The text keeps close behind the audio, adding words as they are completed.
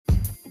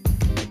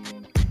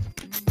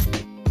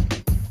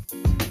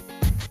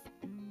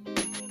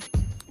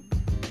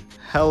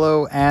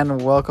Hello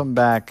and welcome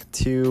back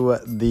to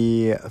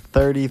the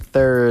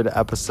 33rd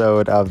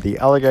episode of the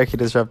Oligarchy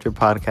Disruptor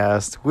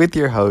podcast with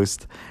your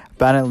host,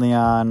 Bennett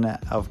Leon.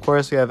 Of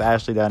course, we have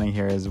Ashley Downing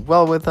here as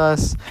well with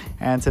us.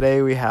 And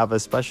today we have a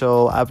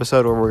special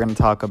episode where we're going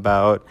to talk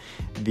about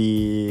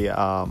the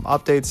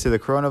updates to the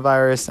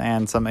coronavirus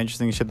and some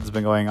interesting shit that's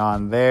been going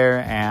on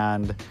there.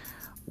 And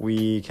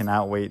we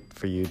cannot wait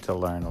for you to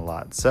learn a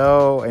lot.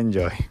 So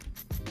enjoy.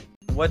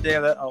 What day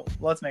of that? Oh,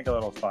 let's make it a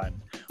little fun.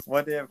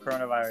 What day of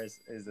coronavirus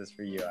is this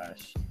for you,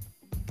 Ash?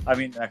 I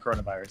mean, not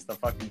coronavirus, the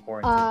fucking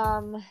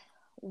quarantine.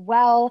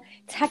 Well,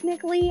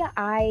 technically,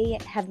 I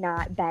have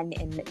not been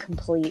in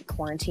complete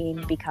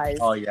quarantine because...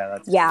 Oh, yeah,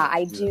 that's... Yeah,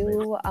 I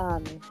do.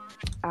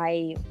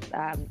 I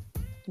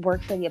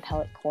work for the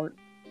appellate court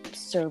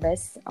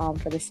service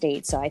for the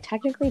state, so I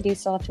technically do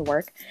still have to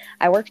work.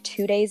 I work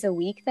 2 days a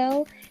week,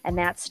 though, and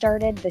that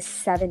started the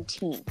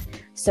 17th.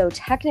 So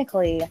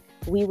technically,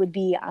 we would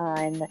be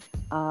on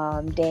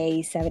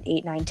day 7,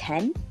 8, 9,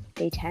 10.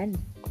 Day 10.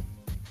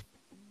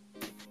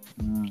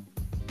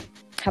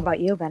 How about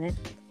you, Bennett?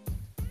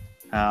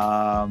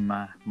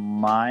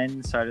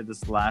 Mine started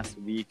this last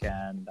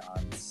weekend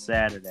on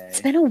Saturday.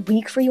 It's been a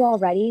week for you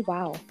already?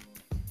 Wow.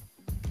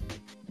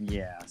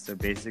 Yeah, so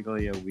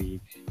basically a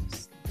week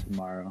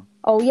tomorrow.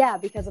 Oh, yeah,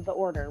 because of the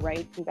order,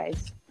 right, you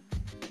guys?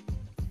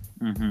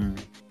 Mm-hmm.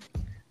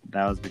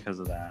 That was because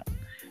of that.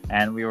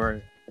 And we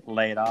were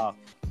laid off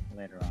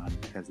later on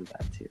because of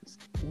that, too.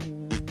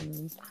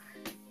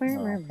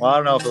 Well, I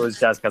don't know if it was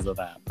just because of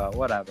that, but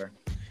whatever.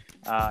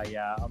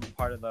 Yeah, I'm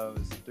part of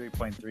those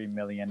 3.3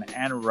 million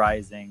and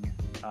rising.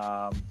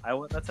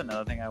 That's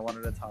another thing I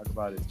wanted to talk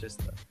about is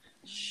just the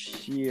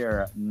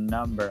sheer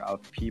number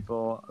of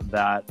people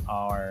that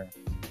are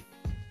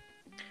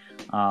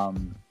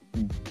filing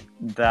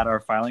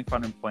for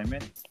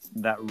unemployment.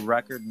 That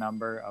record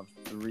number of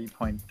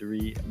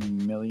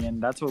 3.3 million.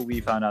 That's what we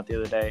found out the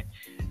other day.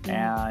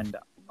 And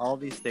all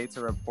these states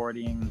are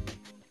reporting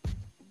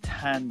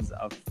tens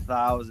of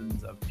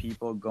thousands of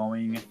people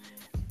going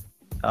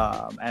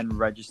and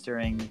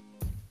registering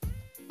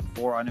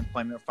for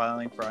unemployment,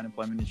 filing for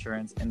unemployment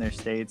insurance in their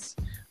states.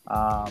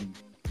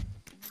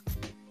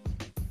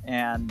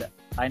 And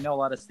I know a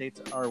lot of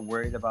states are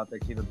worried about their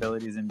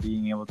capabilities in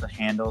being able to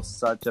handle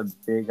such a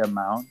big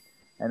amount.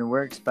 And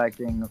we're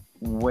expecting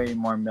way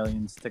more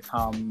millions to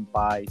come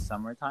by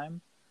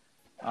summertime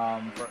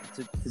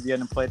to be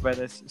unemployed by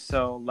this.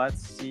 So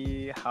let's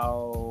see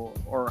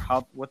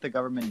what the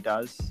government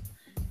does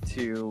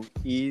to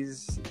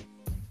ease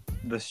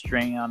the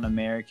strain on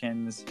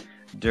Americans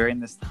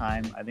during this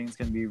time. I think it's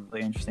going to be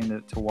really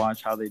interesting to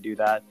watch how they do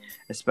that,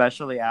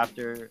 especially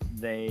after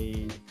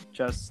they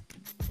just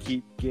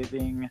keep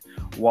giving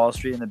Wall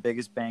Street and the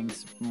biggest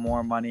banks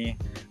more money.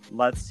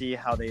 Let's see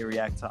how they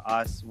react to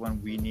us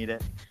when we need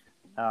it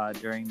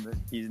during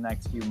these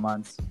next few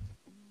months.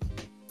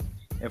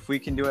 If we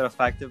can do it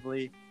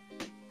effectively,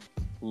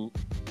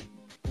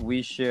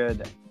 we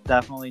should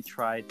definitely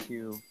try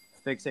to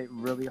fixate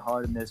really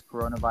hard in this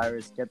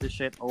coronavirus, get the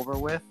shit over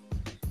with,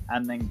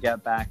 and then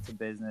get back to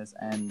business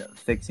and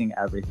fixing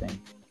everything.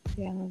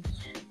 Yeah.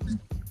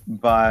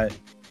 But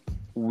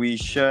we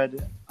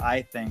should,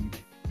 I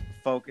think,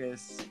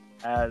 focus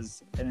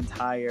as an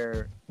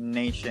entire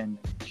nation,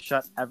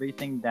 shut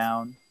everything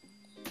down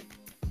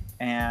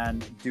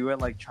and do it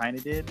like China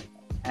did,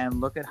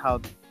 and look at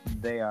how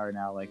they are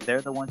now. Like,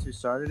 they're the ones who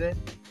started it,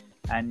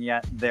 and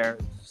yet their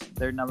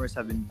numbers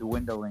have been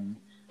dwindling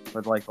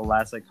for like the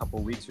last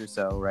couple weeks or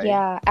so, right?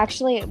 Yeah,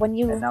 actually, and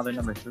now they're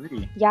number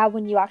 3. Yeah,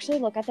 when you actually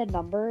look at the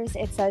numbers,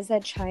 it says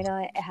that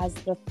China has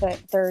the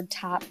third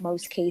top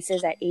most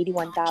cases at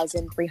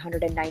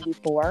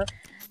 81,394.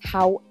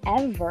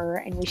 However,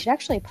 and we should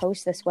actually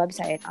post this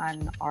website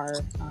on our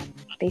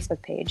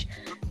Facebook page,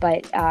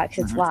 but because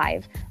it's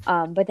live.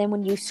 But then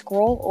when you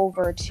scroll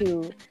over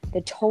to the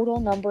total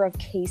number of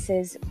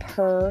cases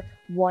per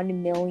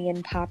 1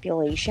 million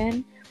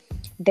population,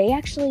 they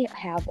actually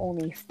have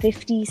only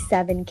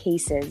 57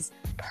 cases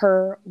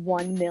per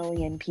 1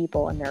 million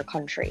people in their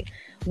country.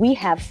 We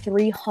have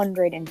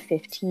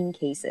 315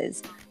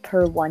 cases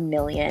per 1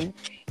 million.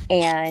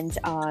 And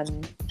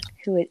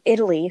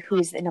Italy,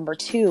 who's the number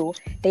 2,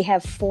 they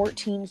have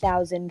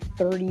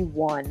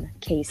 14,031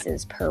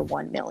 cases per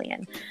 1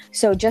 million.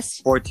 So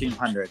just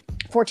 1,400.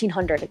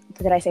 1,400.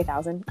 Did I say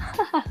 1,000?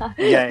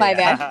 Yeah, My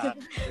bad.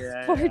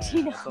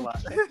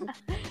 1,400.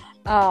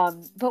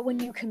 But when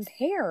you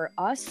compare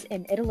us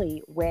in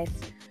Italy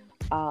with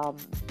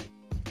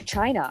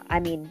China, I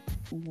mean,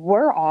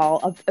 we're all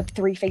up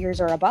 3 figures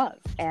or above,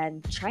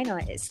 and China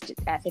is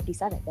at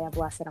 57. They have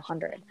less than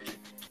 100.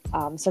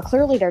 So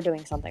clearly they're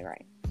doing something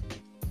right.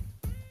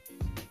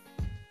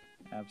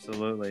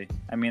 Absolutely.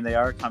 I mean, they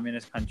are a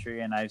communist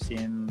country, and I've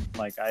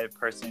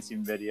personally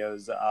seen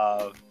videos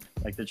of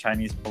the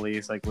Chinese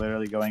police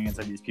literally going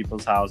into these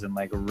people's house and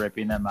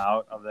ripping them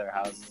out of their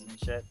houses and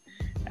shit,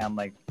 and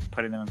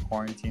putting them in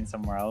quarantine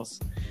somewhere else.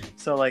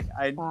 So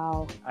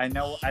Wow. I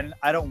know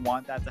I don't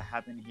want that to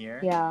happen here.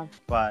 Yeah.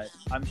 But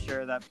I'm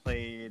sure that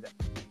played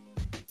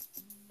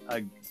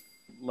a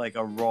like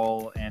a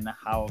role in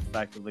how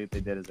effectively they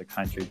did as a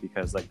country,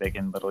 because like they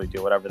can literally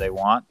do whatever they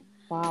want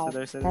Wow, to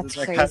their citizens.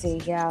 that's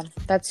crazy. Yeah,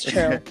 that's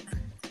true.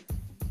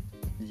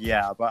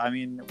 Yeah, but I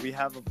mean, we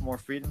have more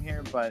freedom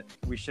here, but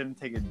we shouldn't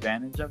take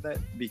advantage of it,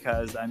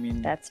 because I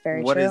mean, That's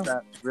very what true. is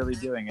that really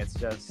doing? It's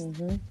just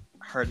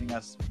hurting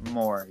us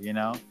more, you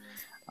know?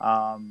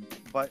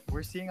 But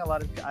we're seeing a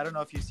lot of, I don't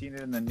know if you've seen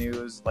it in the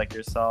news like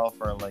yourself,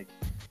 or like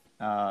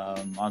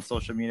on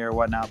social media or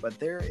whatnot, but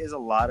there is a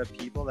lot of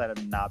people that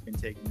have not been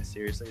taking this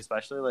seriously,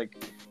 especially like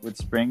with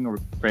spring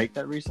break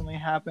that recently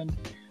happened.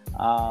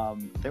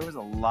 There was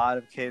a lot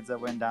of kids that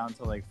went down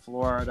to like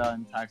Florida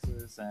and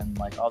Texas and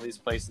like all these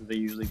places they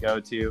usually go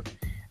to,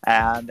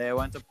 and they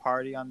went to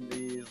party on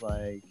these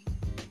like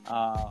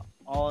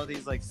all of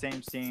these like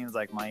same scenes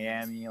like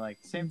Miami, like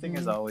same thing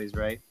as always,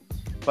 right?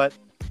 But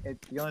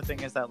the only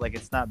thing is that like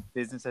it's not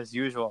business as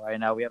usual right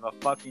now. We have a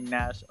fucking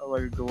national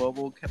or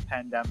global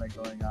pandemic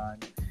going on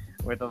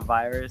with a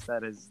virus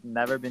that has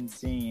never been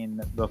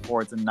seen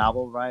before. It's a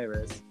novel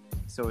virus,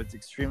 so it's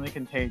extremely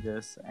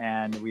contagious,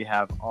 and we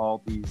have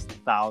all these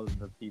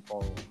thousands of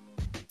people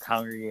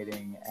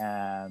congregating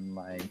and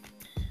like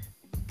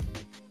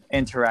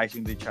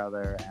interacting with each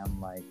other, and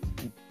like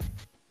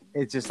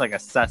it's just like a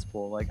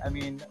cesspool. Like, I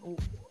mean,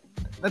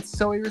 that's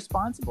so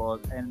irresponsible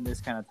in this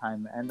kind of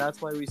time, and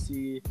that's why we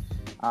see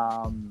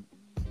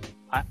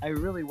I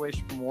really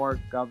wish more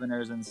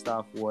governors and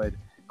stuff would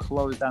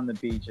close down the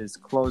beaches,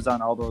 close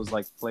down all those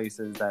like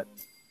places that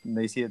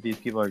they see that these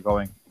people are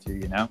going to,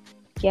 you know?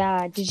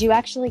 Yeah. Did you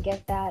actually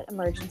get that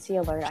emergency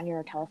alert on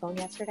your telephone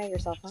yesterday, your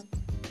cell phone?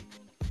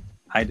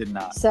 I did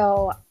not.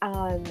 So,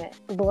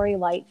 Lori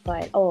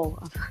Lightfoot,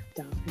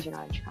 because you're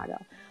not in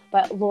Chicago,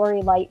 but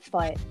Lori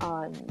Lightfoot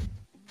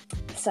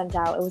sent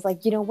out, it was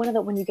like, you know,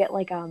 when you get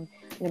like an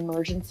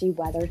emergency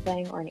weather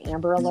thing or an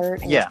Amber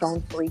Alert and your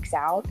phone freaks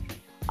out.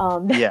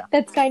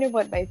 That's kind of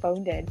what my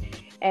phone did.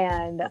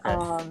 And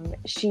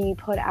she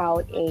put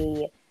out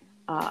a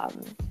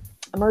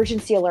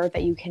emergency alert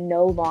that you can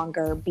no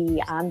longer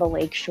be on the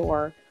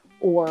lakeshore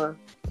or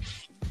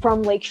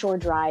from Lakeshore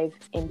Drive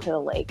into the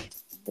lake.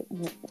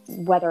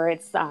 Whether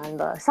it's on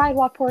the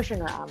sidewalk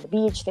portion or on the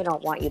beach, they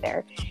don't want you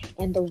there.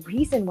 And the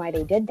reason why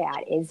they did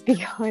that is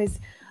because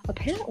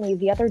apparently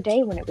the other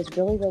day when it was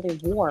really, really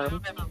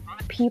warm,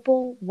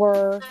 people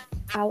were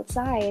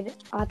outside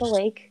at the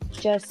lake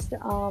just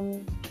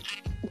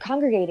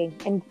congregating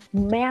in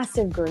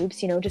massive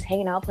groups, you know, just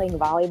hanging out, playing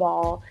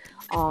volleyball.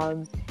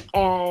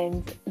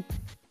 And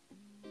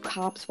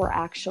cops were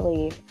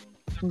actually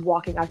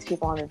walking up to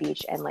people on the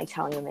beach and like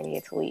telling them they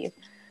needed to leave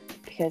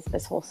because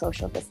this whole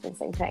social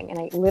distancing thing. And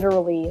I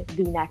literally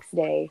the next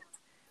day,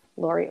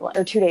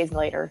 2 days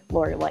later,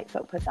 Lori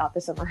Lightfoot puts out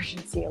this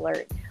emergency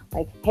alert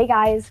like, hey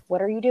guys,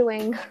 what are you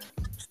doing?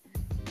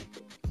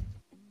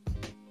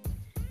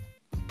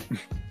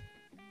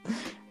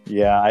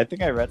 Yeah, I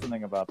think I read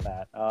something about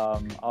that.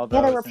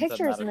 Although there were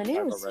pictures in the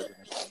news.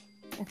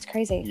 That's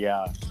crazy.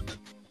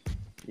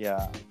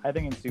 Yeah, I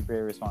think it's super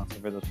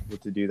irresponsible for those people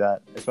to do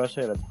that,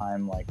 especially at a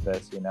time like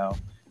this, you know,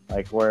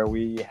 like where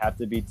we have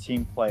to be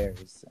team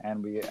players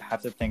and we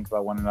have to think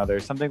about one another,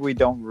 something we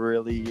don't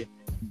really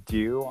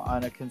do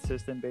on a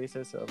consistent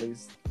basis. At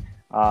least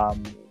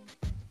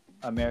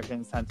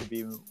Americans tend to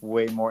be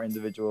way more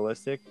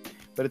individualistic,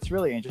 but it's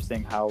really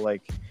interesting how,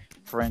 like,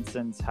 for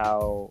instance,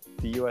 how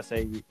the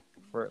USA,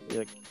 for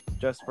like,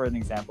 just for an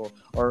example,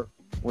 or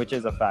which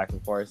is a fact,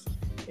 of course,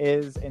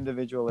 is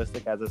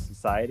individualistic as a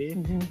society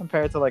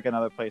compared to like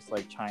another place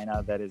like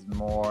China that is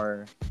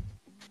more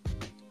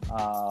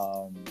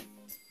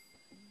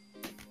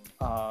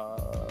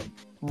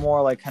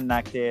more like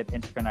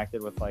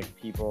interconnected with like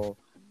people.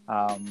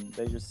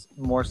 They're just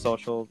more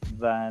social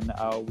than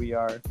we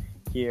are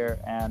here,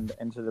 and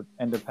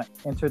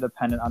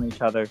interdependent on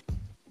each other.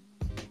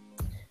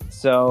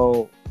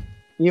 So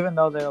even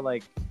though they're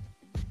like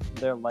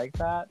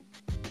that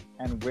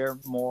and we're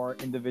more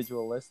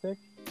individualistic,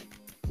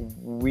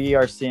 we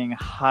are seeing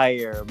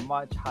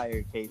much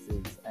higher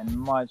cases and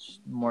much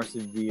more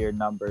severe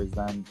numbers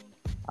than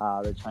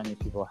the Chinese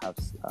people have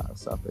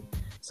suffered.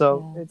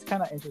 So it's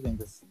kind of interesting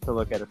to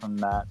look at it from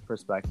that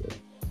perspective.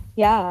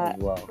 Yeah.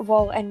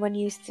 Well, and when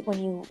you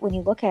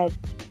look at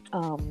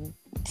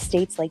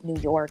states like New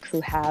York,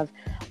 who have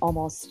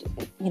almost,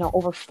 you know,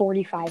 over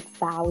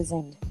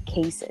 45,000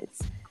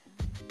 cases,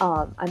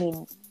 I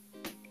mean,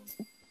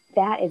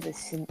 that is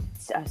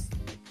a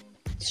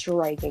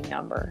striking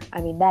number.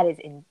 I mean,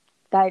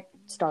 that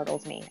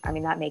startles me. I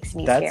mean, that makes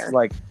me scared. That's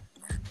like,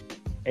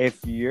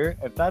 if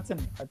that's an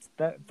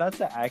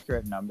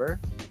accurate number,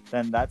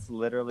 then that's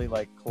literally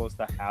like close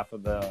to half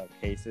of the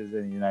cases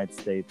in the United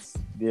States,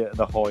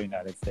 the whole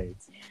United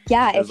States.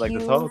 Yeah, because like the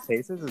total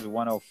cases is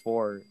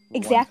 104.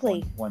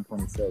 Exactly.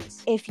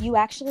 126. If you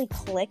actually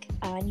click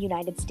on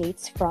United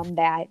States from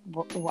that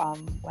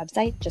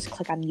website, just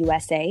click on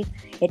USA,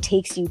 it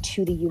takes you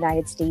to the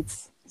United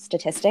States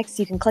statistics.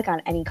 You can click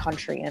on any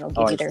country and it'll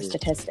give you their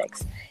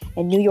statistics.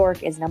 And New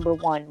York is number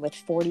 1 with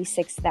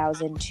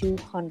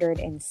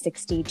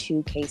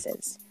 46,262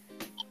 cases.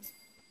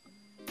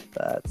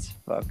 That's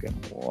fucking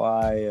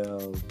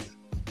wild.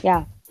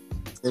 Yeah.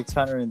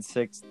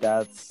 606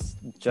 deaths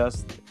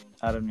just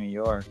out of New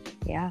York.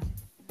 Yeah.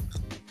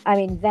 I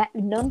mean, that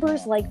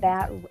numbers like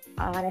that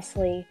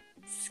honestly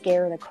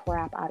scare the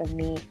crap out of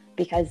me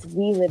because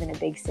we live in a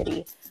big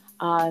city,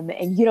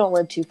 and you don't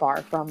live too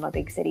far from a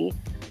big city,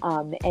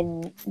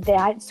 and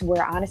that's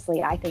where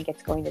honestly I think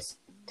it's going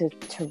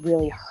to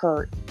really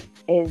hurt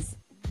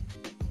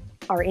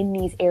are in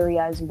these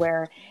areas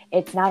where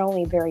it's not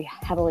only very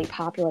heavily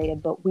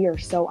populated, but we are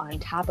so on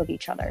top of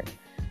each other.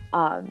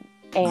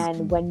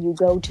 And when you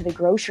go to the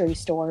grocery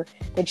store,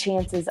 the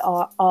chances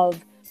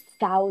of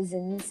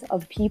thousands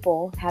of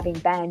people having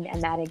been in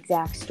that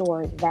exact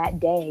store that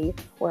day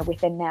or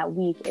within that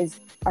week is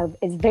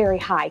very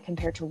high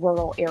compared to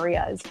rural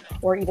areas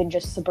or even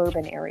just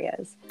suburban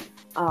areas.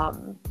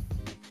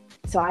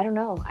 So I don't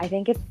know. I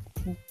think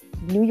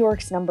New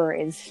York's number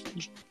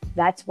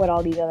that's what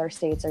all these other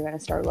states are going to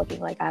start looking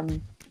like.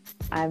 I'm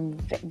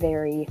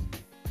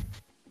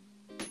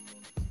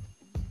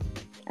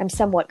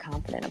somewhat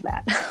confident of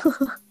that.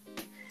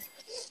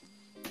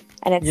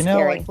 And it's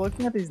scary. Like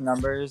looking at these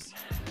numbers,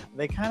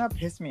 they kind of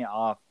piss me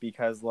off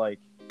because like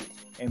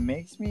it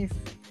makes me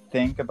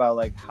think about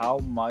like how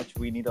much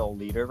we need a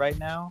leader right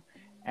now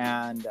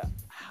and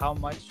how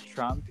much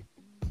Trump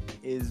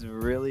is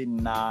really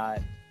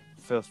not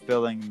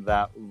fulfilling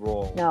that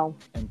role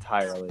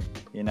entirely,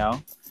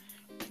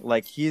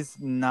 like he's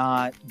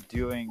not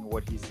doing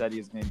what he said he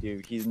was going to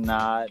do. He's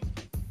not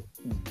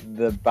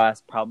the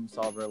best problem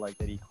solver like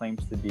that he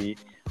claims to be.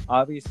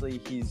 Obviously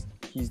he's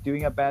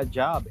doing a bad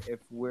job if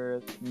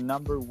we're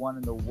number one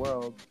in the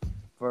world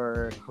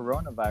for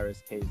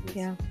coronavirus cases.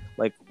 Yeah.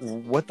 Like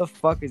what the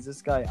fuck is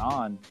this guy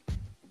on?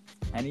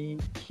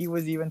 And he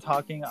was even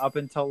talking up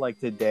until like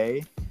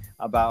today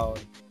about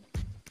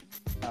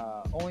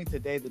only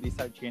today did he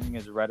start changing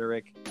his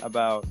rhetoric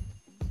about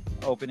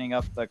opening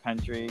up the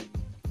country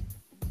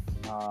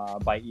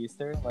by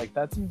Easter. Like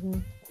that's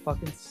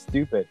fucking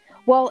stupid.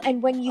 Well,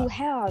 and when you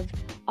have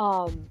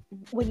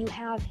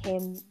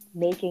him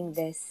making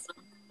this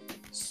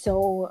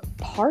so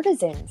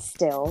partisan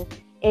still,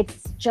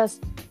 it's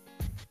just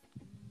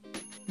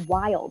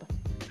wild.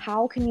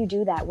 How can you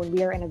do that when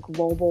we are in a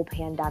global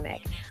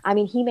pandemic? I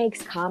mean, he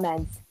makes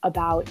comments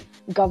about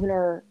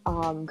governors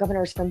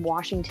from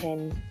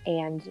Washington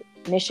and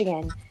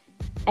Michigan,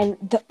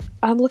 and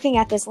I'm looking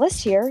at this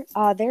list here.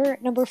 They're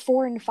number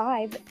 4 and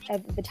 5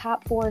 of the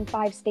top 4 and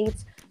 5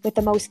 states with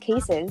the most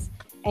cases,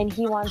 and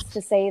he wants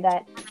to say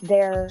that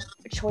their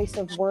choice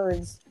of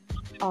words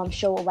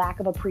show a lack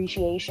of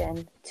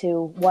appreciation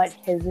to what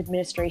his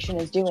administration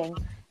is doing,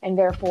 and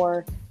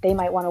therefore they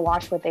might want to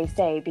watch what they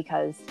say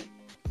because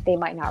they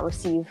might not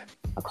receive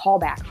a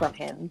callback from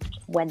him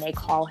when they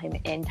call him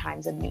in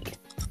times of need.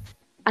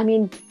 I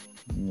mean,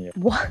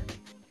 what?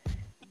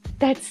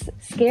 That's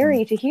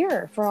scary to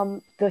hear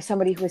from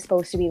somebody who is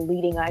supposed to be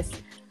leading us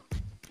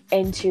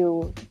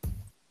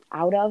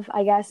out of,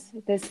 I guess,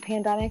 this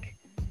pandemic.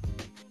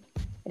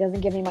 It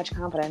doesn't give me much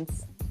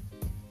confidence.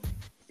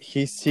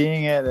 He's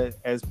seeing it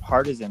as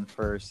partisan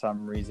for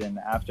some reason.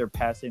 After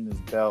passing this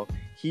bill,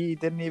 he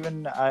didn't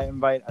even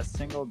invite a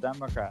single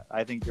Democrat.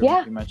 I think you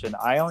mentioned.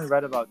 I only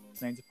read about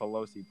Nancy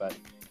Pelosi, but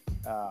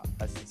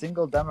a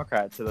single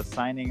Democrat to the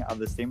signing of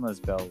the stimulus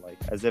bill, like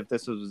as if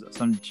this was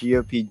some giant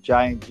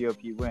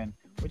GOP win,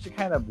 which it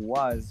kind of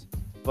was,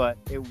 but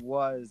it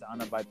was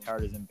on a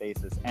bipartisan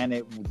basis, and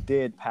it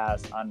did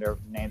pass under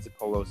Nancy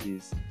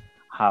Pelosi's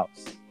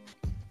house.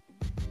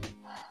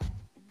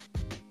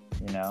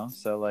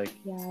 So like,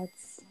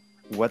 it's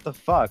what the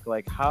fuck?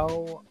 Like,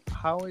 how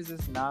is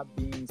this not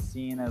being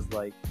seen as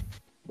like,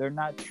 they're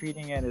not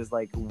treating it as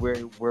like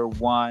we're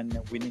one,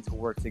 we need to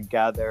work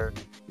together.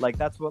 Like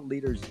that's what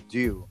leaders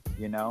do,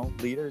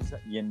 leaders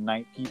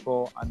unite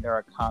people under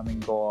a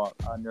common goal,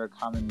 under a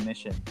common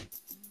mission.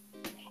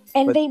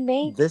 And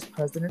but this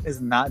president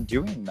is not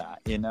doing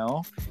that,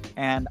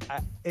 and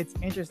it's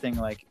interesting,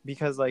 like,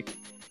 because like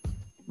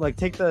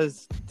take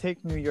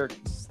New York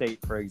State,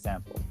 for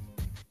example.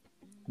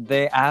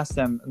 They asked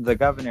the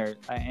governor,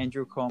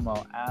 Andrew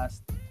Cuomo,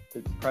 asked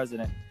the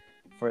president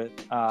for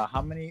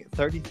how many?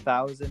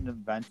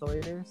 30,000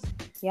 ventilators?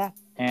 Yeah.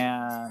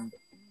 And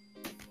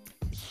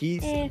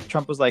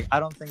Trump was like, I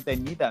don't think they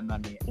need that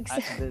many.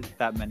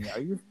 That many.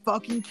 Are you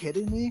fucking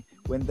kidding me?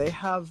 When they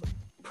have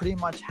pretty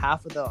much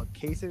half of the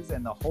cases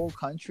in the whole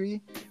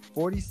country,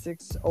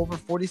 over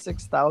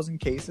 46,000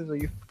 cases. Are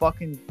you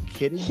fucking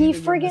kidding me? He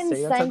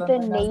friggin' sent the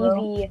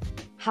Navy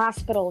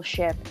hospital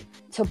ship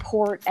to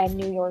port at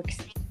New York's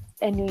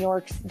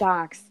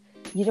docks.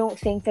 You don't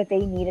think that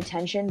they need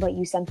attention, but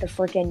you sent the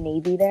frickin'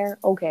 Navy there?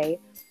 Okay.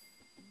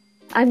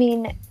 I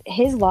mean,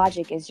 his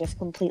logic is just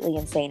completely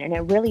insane, and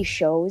it really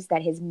shows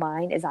that his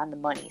mind is on the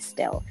money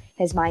still.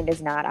 His mind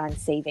is not on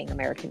saving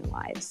American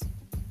lives.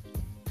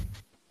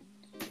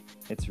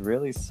 It's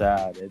really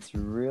sad. It's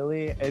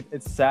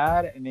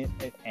sad, and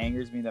it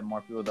angers me that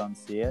more people don't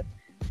see it.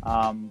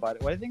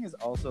 But what I think is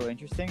also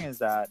interesting is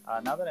that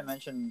now that I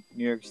mentioned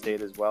New York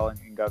State as well,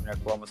 and Governor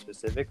Cuomo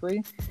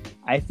specifically,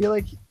 I feel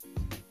like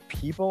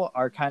people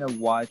are kind of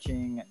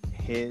watching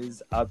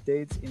his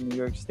updates in New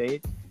York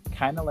State,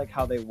 kind of like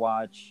how they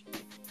watch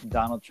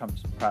Donald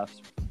Trump's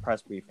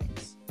press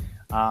briefings.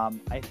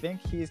 I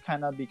think he's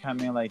kind of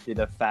becoming like the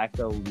de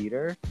facto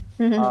leader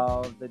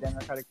of the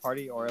Democratic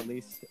Party, or at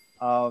least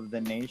of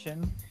the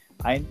nation.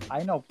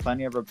 I know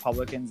plenty of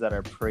Republicans that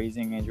are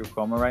praising Andrew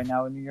Cuomo right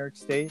now in New York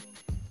State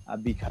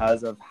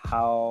because of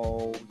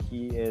how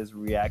he is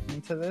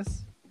reacting to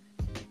this.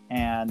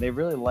 And they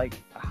really like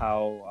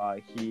how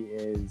he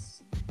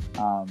is,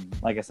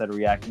 like I said,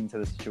 reacting to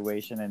the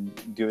situation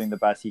and doing the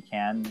best he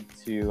can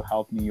to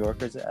help New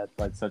Yorkers at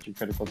like such a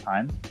critical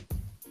time.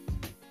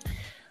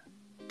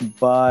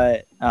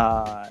 But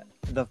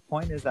the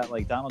point is that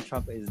like Donald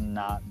Trump is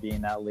not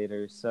being that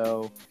leader.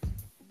 So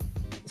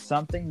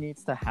something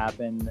needs to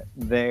happen.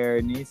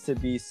 There needs to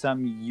be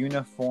some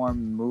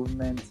uniform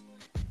movement.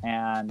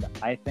 And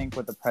I think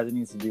what the president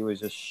needs to do is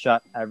just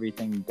shut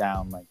everything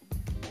down, like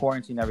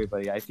quarantine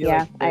everybody. I feel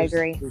like I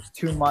agree. There's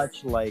too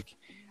much. Like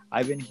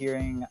I've been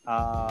hearing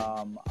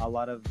a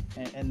lot of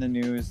in the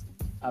news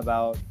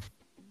about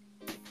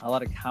a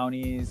lot of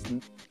counties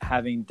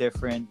having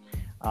different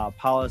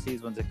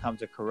policies when it comes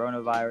to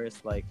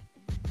coronavirus, like,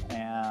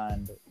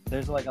 and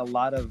there's like a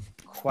lot of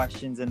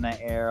questions in the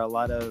air, a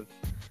lot of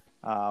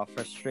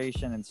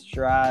frustration and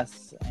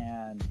stress,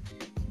 and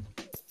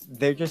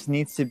there just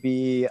needs to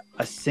be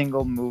a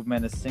single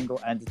movement, a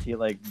single entity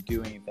like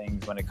doing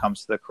things when it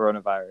comes to the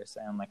coronavirus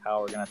and like how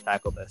we're going to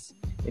tackle this.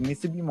 It needs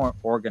to be more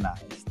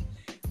organized.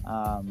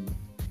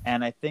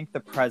 And I think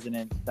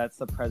that's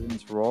the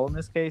president's role in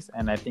this case.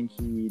 And I think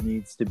he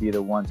needs to be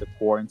the one to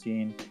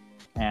quarantine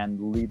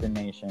and lead the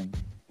nation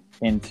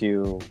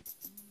into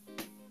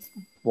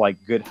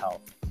like good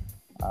health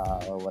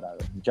or whatever,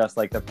 just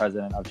like the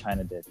president of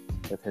China did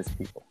with his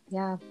people.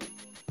 Yeah.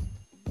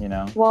 You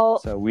know? Well,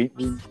 so we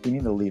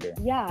need a leader.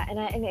 Yeah.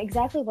 And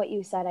exactly what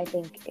you said, I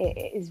think,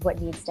 is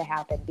what needs to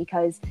happen,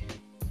 because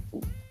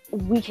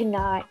we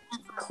cannot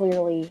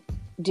clearly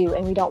do,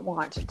 and we don't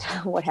want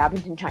what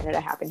happened in China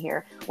to happen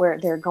here, where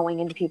they're going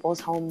into people's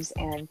homes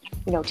and,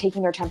 you know,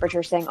 taking their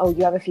temperature, saying, oh,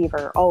 you have a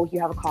fever, oh, you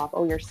have a cough,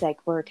 oh, you're sick,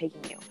 we're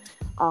taking you.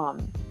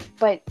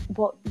 But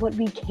what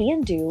we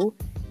can do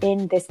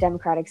in this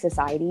democratic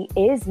society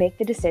is make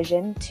the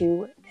decision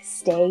to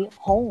stay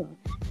home.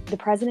 The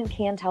president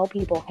can tell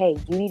people, hey,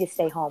 you need to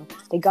stay home.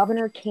 The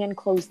governor can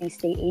close these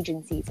state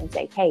agencies and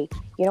say, hey,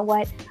 you know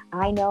what?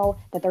 I know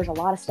that there's a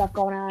lot of stuff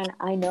going on.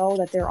 I know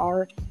that there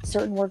are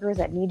certain workers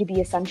that need to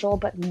be essential,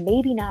 but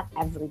maybe not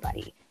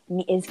everybody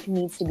needs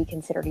to be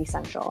considered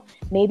essential.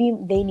 Maybe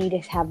they need to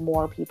have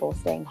more people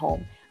staying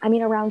home. I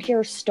mean, around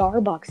here,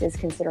 Starbucks is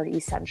considered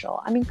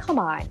essential. I mean, come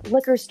on,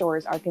 liquor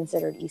stores are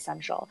considered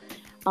essential.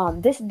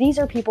 These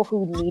are people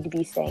who need to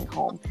be staying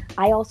home.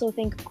 I also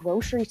think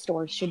grocery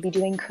stores should be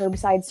doing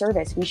curbside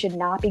service. We should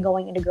not be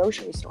going into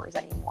grocery stores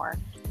anymore.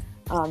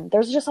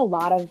 There's just a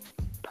lot of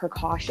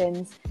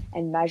precautions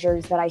and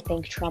measures that I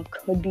think Trump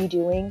could be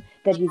doing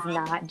that he's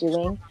not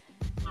doing.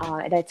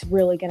 That's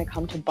really going to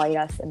come to bite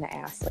us in the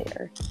ass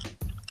later.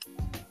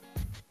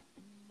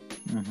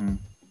 Mm-hmm.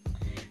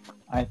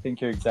 I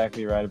think you're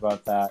exactly right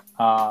about that.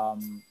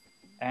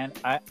 And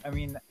I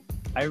mean,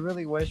 I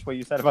really wish what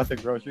you said about the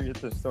grocery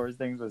stores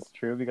things was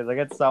true, because I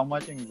get so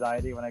much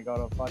anxiety when I go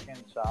to a fucking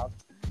shop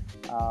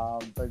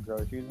for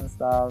groceries and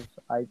stuff.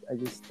 I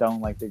just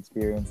don't like the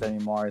experience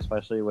anymore,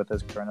 especially with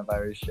this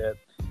coronavirus shit.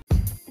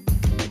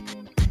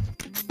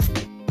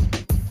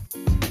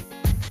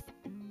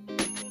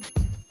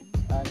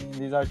 I mean,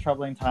 these are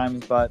troubling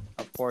times, but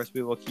of course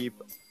we will keep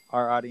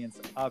our audience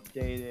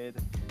updated.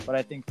 But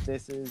I think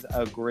this is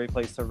a great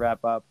place to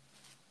wrap up.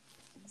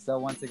 So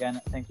once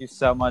again, thank you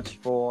so much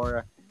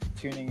for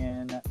tuning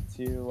in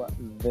to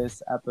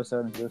this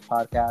episode of this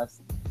podcast.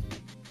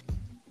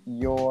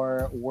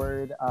 Your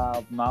word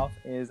of mouth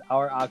is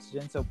our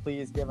oxygen, so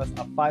please give us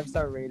a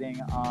 5-star rating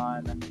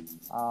on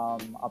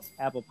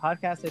Apple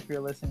Podcasts if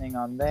you're listening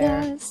on there.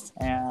 Yes.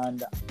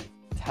 And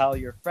tell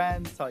your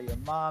friends, tell your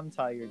mom,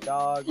 tell your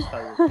dogs,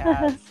 tell your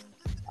cats,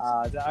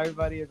 to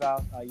everybody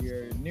about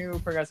your new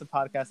progressive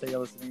podcast that you're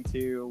listening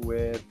to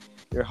with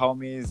your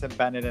homies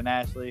Bennett and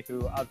Ashley, who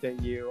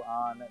update you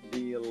on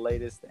the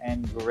latest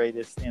and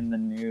greatest in the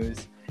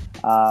news,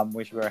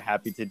 which we're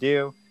happy to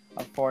do.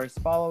 Of course,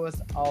 follow us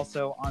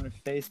also on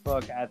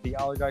Facebook at The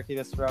Oligarchy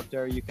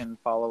Disruptor. You can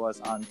follow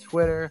us on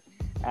Twitter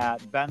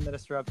at Ben the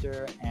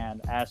Disruptor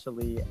and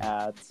Ashley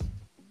at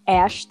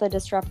Ash the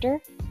Disruptor.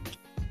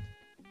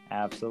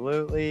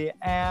 Absolutely.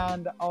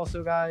 And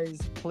also, guys,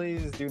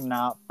 please do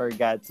not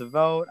forget to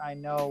vote. I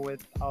know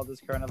with all this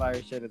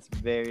coronavirus shit, it's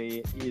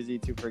very easy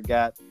to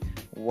forget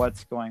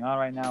what's going on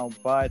right now.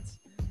 But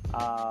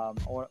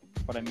or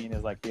what I mean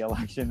is like the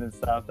election and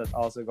stuff that's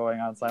also going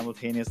on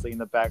simultaneously in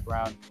the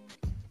background.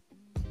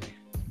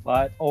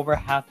 But over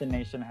half the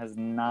nation has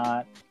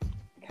not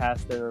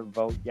cast their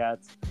vote yet.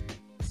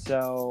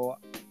 So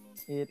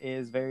it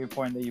is very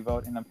important that you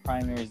vote in the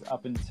primaries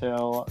up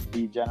until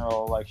the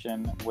general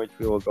election, which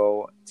we will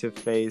go to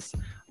face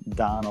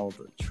Donald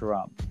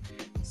Trump.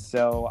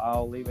 So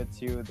I'll leave it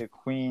to the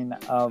queen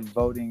of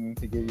voting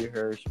to give you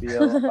her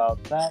spiel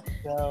about that.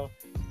 So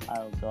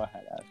I'll go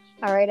ahead, Ash.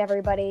 All right,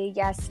 everybody.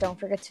 Yes, don't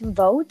forget to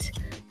vote.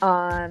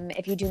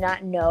 If you do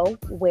not know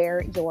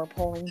where your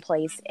polling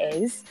place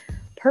is,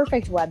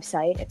 perfect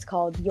website. It's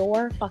called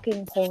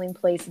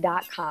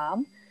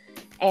yourfuckingpollingplace.com.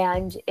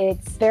 And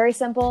it's very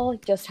simple.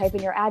 Just type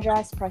in your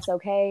address, press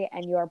OK,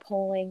 and your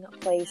polling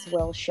place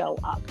will show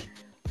up.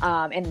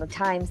 And the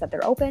times that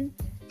they're open.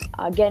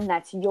 Again,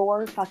 that's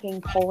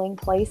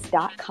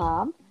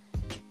yourfuckingpollingplace.com.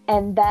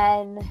 And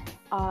then,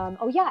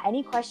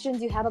 any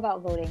questions you have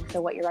about voting.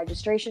 So what your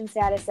registration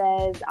status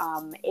is,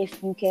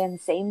 if you can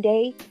same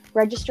day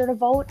register to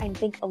vote. I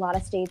think a lot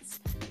of states,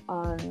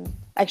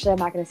 actually, I'm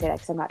not going to say that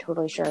because I'm not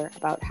totally sure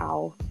about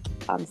how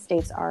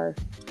states are.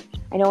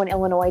 I know in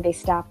Illinois, they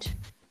stopped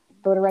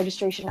voter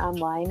registration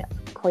online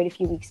quite a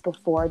few weeks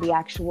before the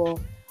actual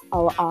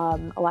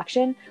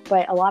election,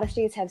 but a lot of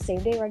states have same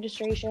day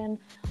registration.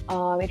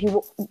 If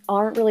you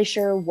aren't really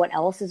sure what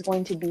else is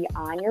going to be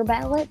on your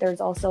ballot, there's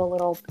also a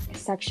little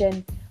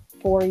section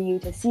for you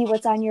to see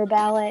what's on your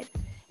ballot.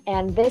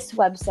 And this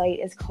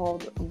website is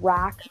called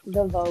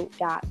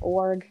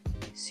rockthevote.org.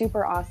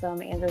 Super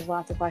awesome. Answers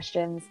lots of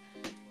questions.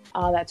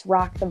 That's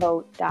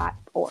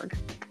rockthevote.org.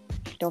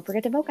 Don't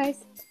forget to vote,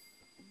 guys.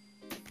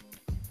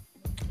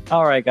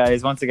 All right,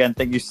 guys. Once again,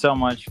 thank you so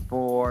much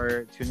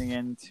for tuning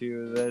in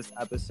to this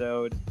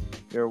episode.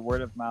 Your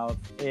word of mouth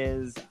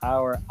is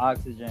our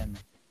oxygen.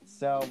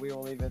 So we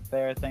will leave it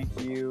there.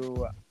 Thank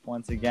you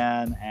once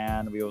again,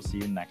 and we will see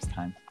you next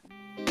time.